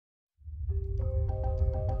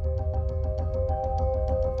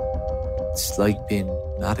It's like being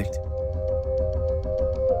an addict.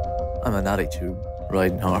 I'm an addict to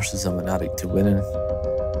riding horses. I'm an addict to winning.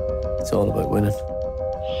 It's all about winning.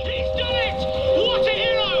 He's done it! What a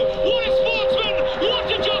hero! What a sportsman! What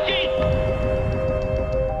a jockey!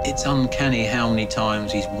 It's uncanny how many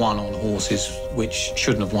times he's won on horses which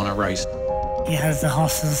shouldn't have won a race. He has the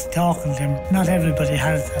horses talking to him. Not everybody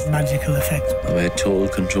has that magical effect. I'm a total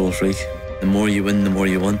control freak. The more you win, the more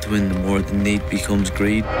you want to win, the more the need becomes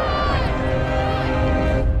greed.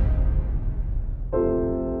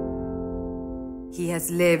 He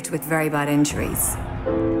has lived with very bad injuries.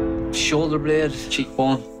 Shoulder blade,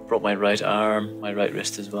 cheekbone, broke my right arm, my right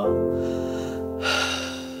wrist as well.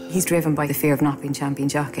 He's driven by the fear of not being champion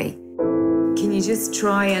jockey. Can you just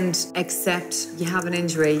try and accept you have an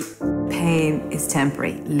injury? Pain is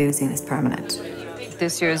temporary, losing is permanent.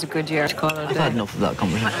 This year is a good year to call it a I've had enough of that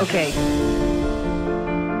conversation. Okay.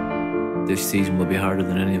 This season will be harder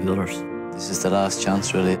than any of the others. This is the last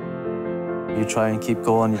chance, really. You try and keep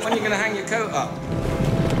going. When are you going to hang your coat up?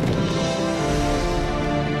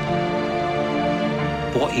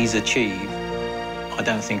 What he's achieved, I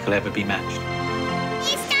don't think he'll ever be matched.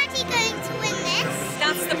 Is Daddy going to win this?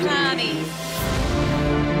 That's the plan, Eve.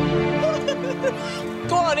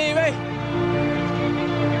 Go on, Evie!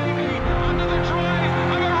 Under the drive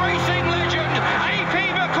of a racing legend, AP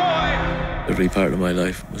McCoy! Every part of my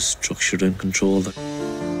life was structured and controlled.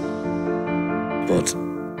 But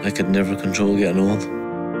I could never control getting old.